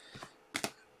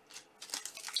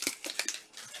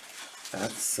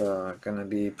 That's gonna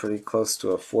be pretty close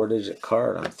to a 4-digit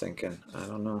card, I'm thinking. I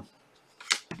don't know.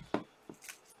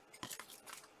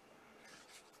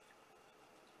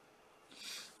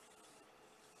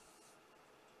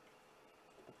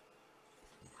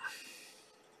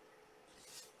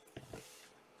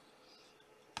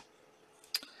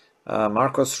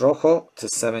 Marcos Rojo to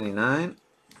 79.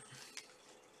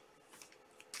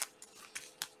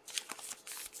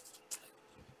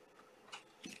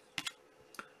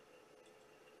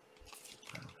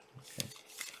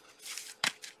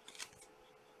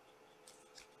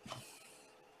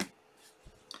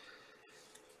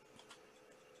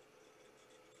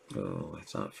 Oh, I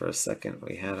thought for a second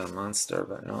we had a monster,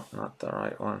 but no, not the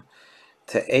right one.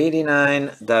 To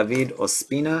 89, David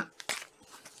Ospina,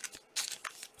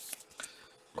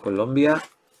 Colombia.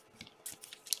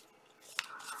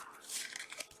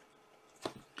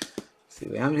 See,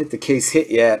 we haven't hit the case hit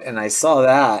yet, and I saw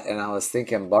that, and I was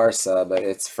thinking Barca, but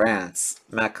it's France.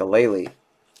 Makaleli. I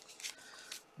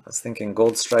was thinking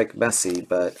Gold Strike Messi,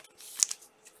 but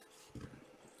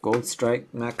Gold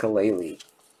Strike Makaleli.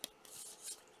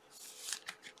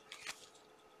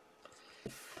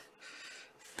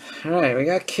 Alright, we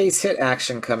got case hit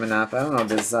action coming up. I don't know,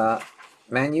 does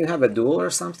Man U have a duel or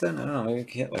something? I don't know, maybe we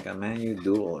can hit like a Man U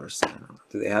duel or something.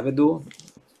 Do they have a duel?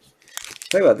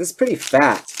 Tell you what, this is pretty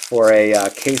fat for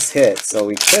a case hit, so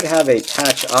we could have a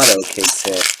patch auto case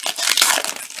hit.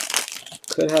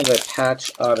 Could have a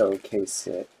patch auto case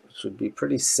hit, which would be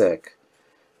pretty sick.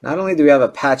 Not only do we have a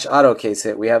patch auto case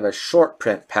hit, we have a short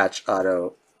print patch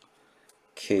auto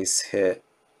case hit.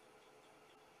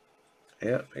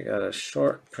 Yep, we got a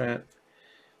short print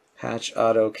patch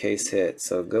auto case hit.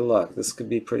 So good luck. This could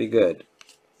be pretty good.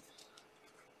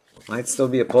 Might still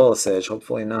be a Pulisic,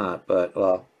 hopefully not, but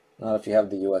well, not if you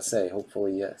have the USA.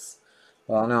 Hopefully yes.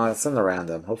 Well, no, it's in the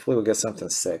random. Hopefully we'll get something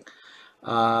sick.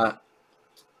 To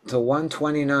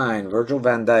 129, Virgil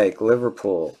van Dijk,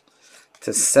 Liverpool.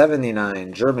 To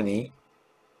 79, Germany.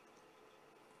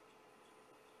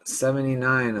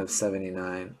 79 of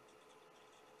 79.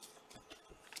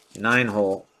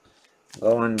 9-hole.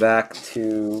 Going back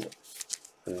to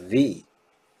V.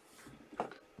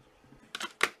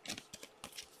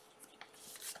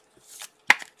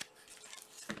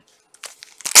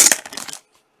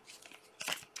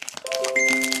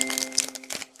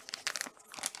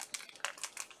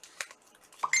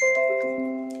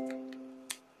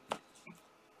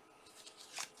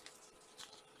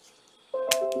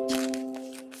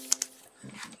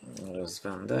 There's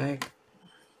Van Dijk.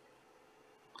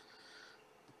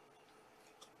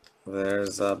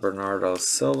 There's Bernardo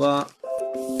Silva.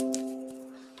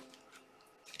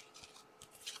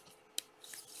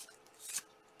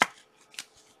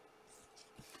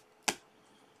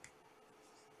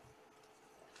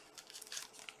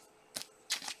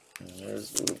 And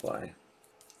there's Uruguay.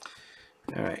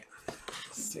 All right,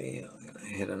 let's see. I'm gonna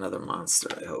hit another monster,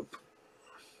 I hope.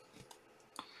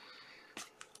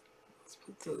 Let's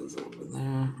put those over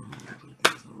there. Put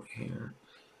these over here.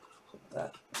 Put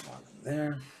that one in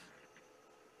there.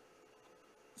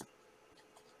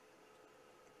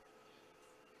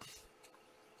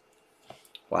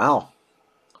 Wow,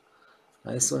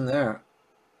 nice one there.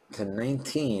 To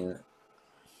 19,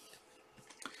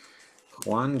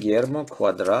 Juan Guillermo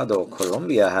Cuadrado,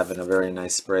 Colombia, having a very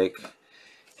nice break.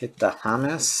 Hit the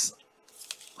James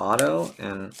auto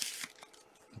and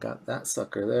got that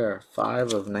sucker there.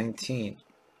 5 of 19.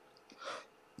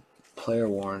 Player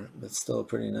worn, but still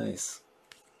pretty nice.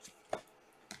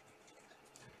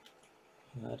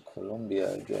 Not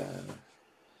Colombia again.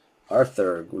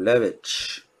 Arthur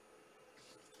Gulevich.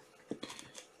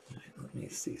 Let me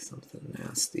see something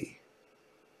nasty.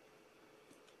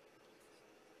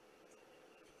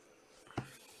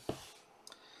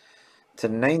 To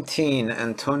 19,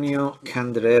 Antonio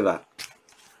Candreva.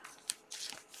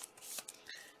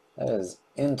 That is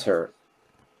Inter.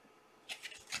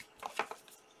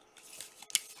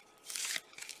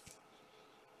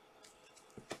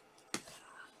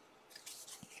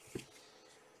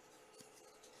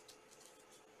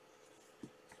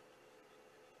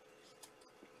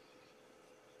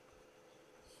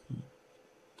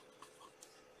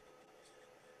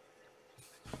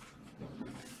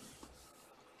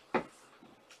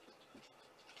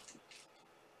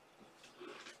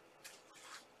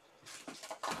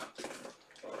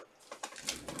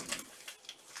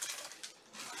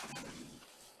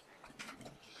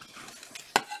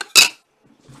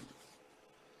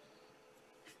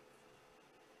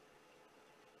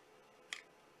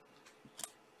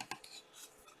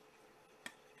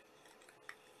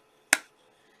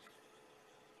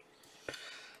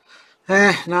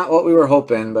 Not what we were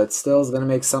hoping, but still is going to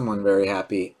make someone very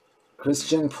happy.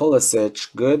 Christian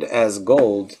Pulisic, good as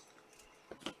gold.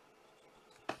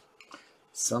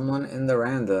 Someone in the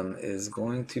random is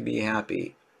going to be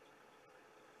happy.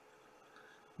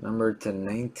 Number to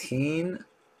 19.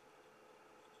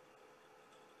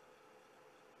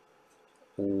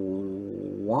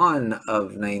 1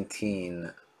 of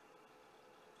 19.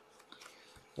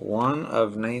 1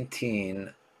 of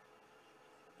 19.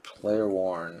 Player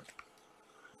worn.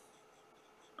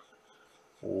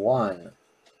 1.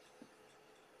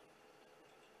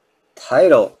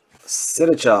 Title,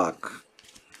 Sidichok.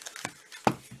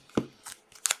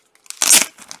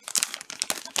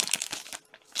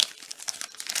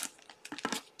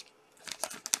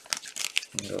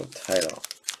 Go title.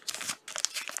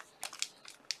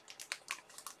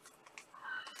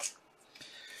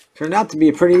 Turned out to be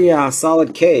a pretty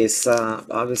solid case,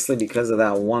 obviously because of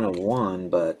that 1 of 1,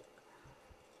 but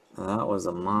that was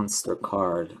a monster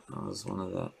card. That was one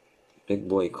of the big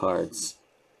boy cards.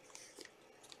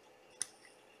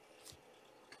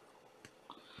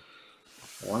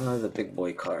 One of the big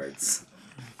boy cards.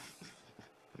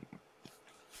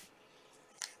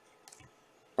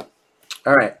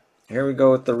 All right, here we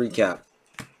go with the recap.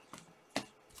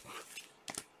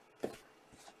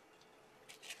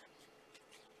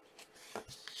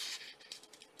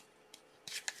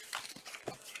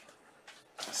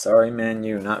 Sorry, Man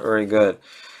U, not very good.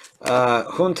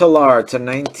 Huntelaar to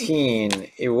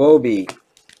 19. Iwobi.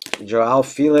 Joao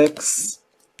Felix.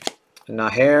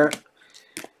 Naher.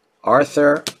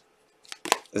 Arthur.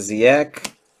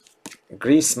 Ziyech.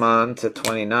 Griezmann to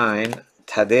 29.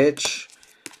 Tadic.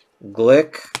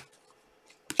 Glick.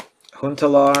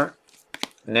 Huntelaar.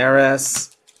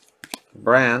 Neres.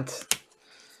 Brandt.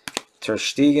 Ter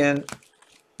Stegen.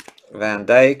 Van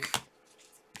Dijk.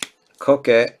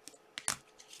 Koke.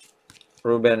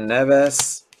 Ruben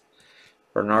Neves,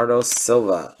 Bernardo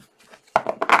Silva.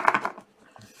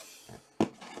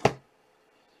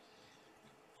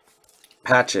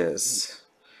 Patches.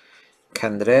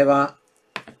 Candreva,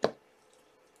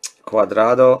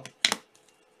 Cuadrado,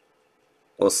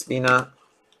 Ospina,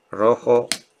 Rojo,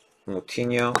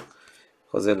 Moutinho,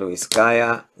 Jose Luis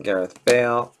Gaya, Gareth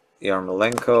Bale,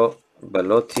 Yarmolenko,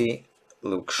 Belotti,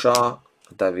 Luke Shaw,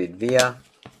 David Villa.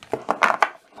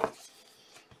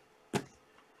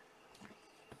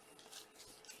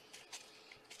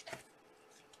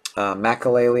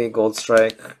 Makaleli,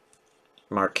 Goldstrike,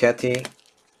 Marchetti,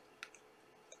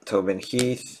 Tobin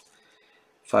Heath,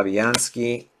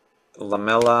 Fabianski,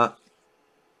 Lamella,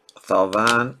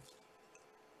 Thalvan,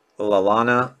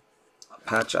 Lalana,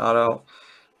 Patch Auto,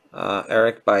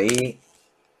 Eric Bailly,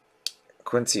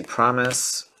 Quincy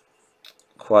Promise,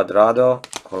 Cuadrado,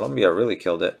 Colombia really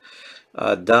killed it,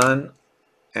 Dunn,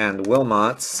 and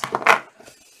Wilmots.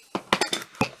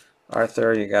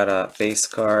 Arthur, you got a base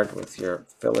card with your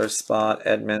filler spot.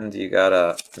 Edmund, you got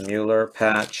a Mueller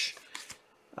patch.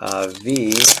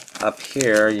 V, up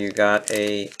here, you got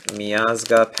a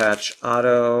Miazga patch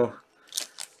auto.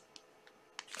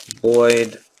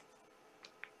 Boyd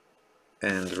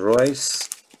and Royce.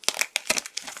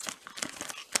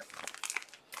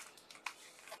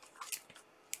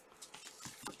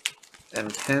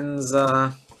 And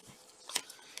Penza,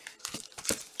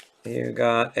 you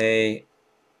got a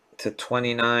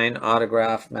 /29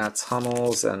 autograph Mats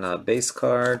Hummels and a base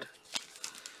card.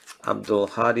 Abdul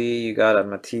Hadi, you got a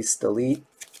Matisse Delete.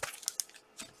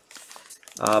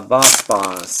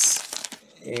 Boss,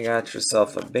 you got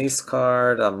yourself a base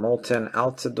card, a Molten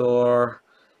Altidore,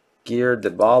 Gear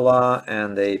Dybala,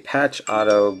 and a patch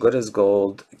auto, good as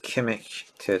gold, Kimmich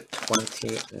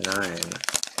 /29.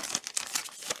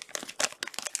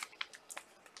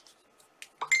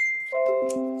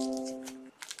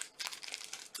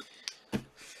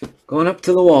 Going up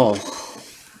to the wall,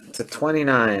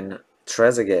 /29,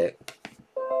 Trezeguet,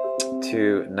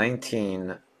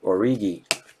 /19, Origi,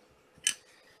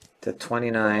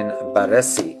 /29,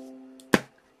 Baresi,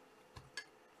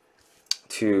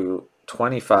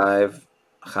 /25,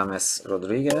 James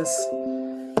Rodriguez.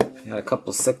 Got a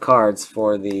couple sick cards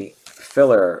for the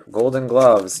filler. Golden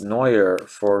Gloves, Neuer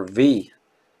for V,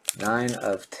 9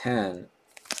 of 10,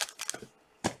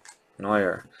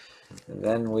 Neuer. And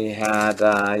then we had,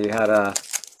 you had a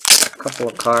couple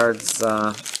of cards,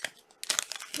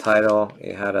 title.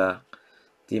 You had a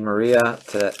Di Maria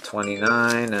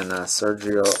 /29 and a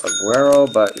Sergio Aguero,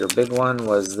 but your big one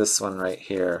was this one right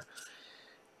here.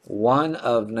 1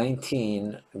 of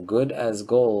 19, good as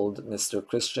gold, Mr.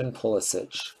 Christian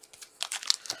Pulisic.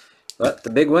 But the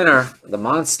big winner, the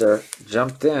monster,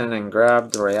 jumped in and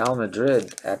grabbed Real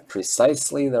Madrid at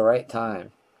precisely the right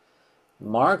time.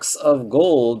 Marks of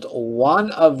gold, 1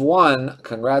 of 1.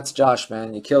 Congrats, Josh,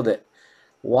 man. You killed it.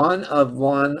 1 of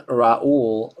 1,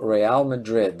 Raul, Real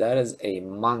Madrid. That is a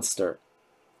monster.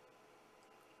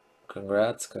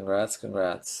 Congrats, congrats,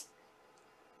 congrats.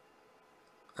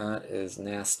 That is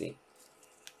nasty.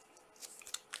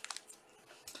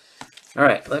 All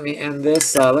right, let me end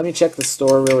this. Let me check the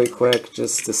store really quick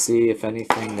just to see if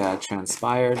anything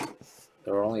transpired.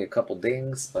 There were only a couple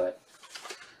dings, but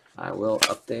I will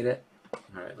update it.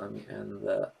 All right, let me end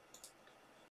the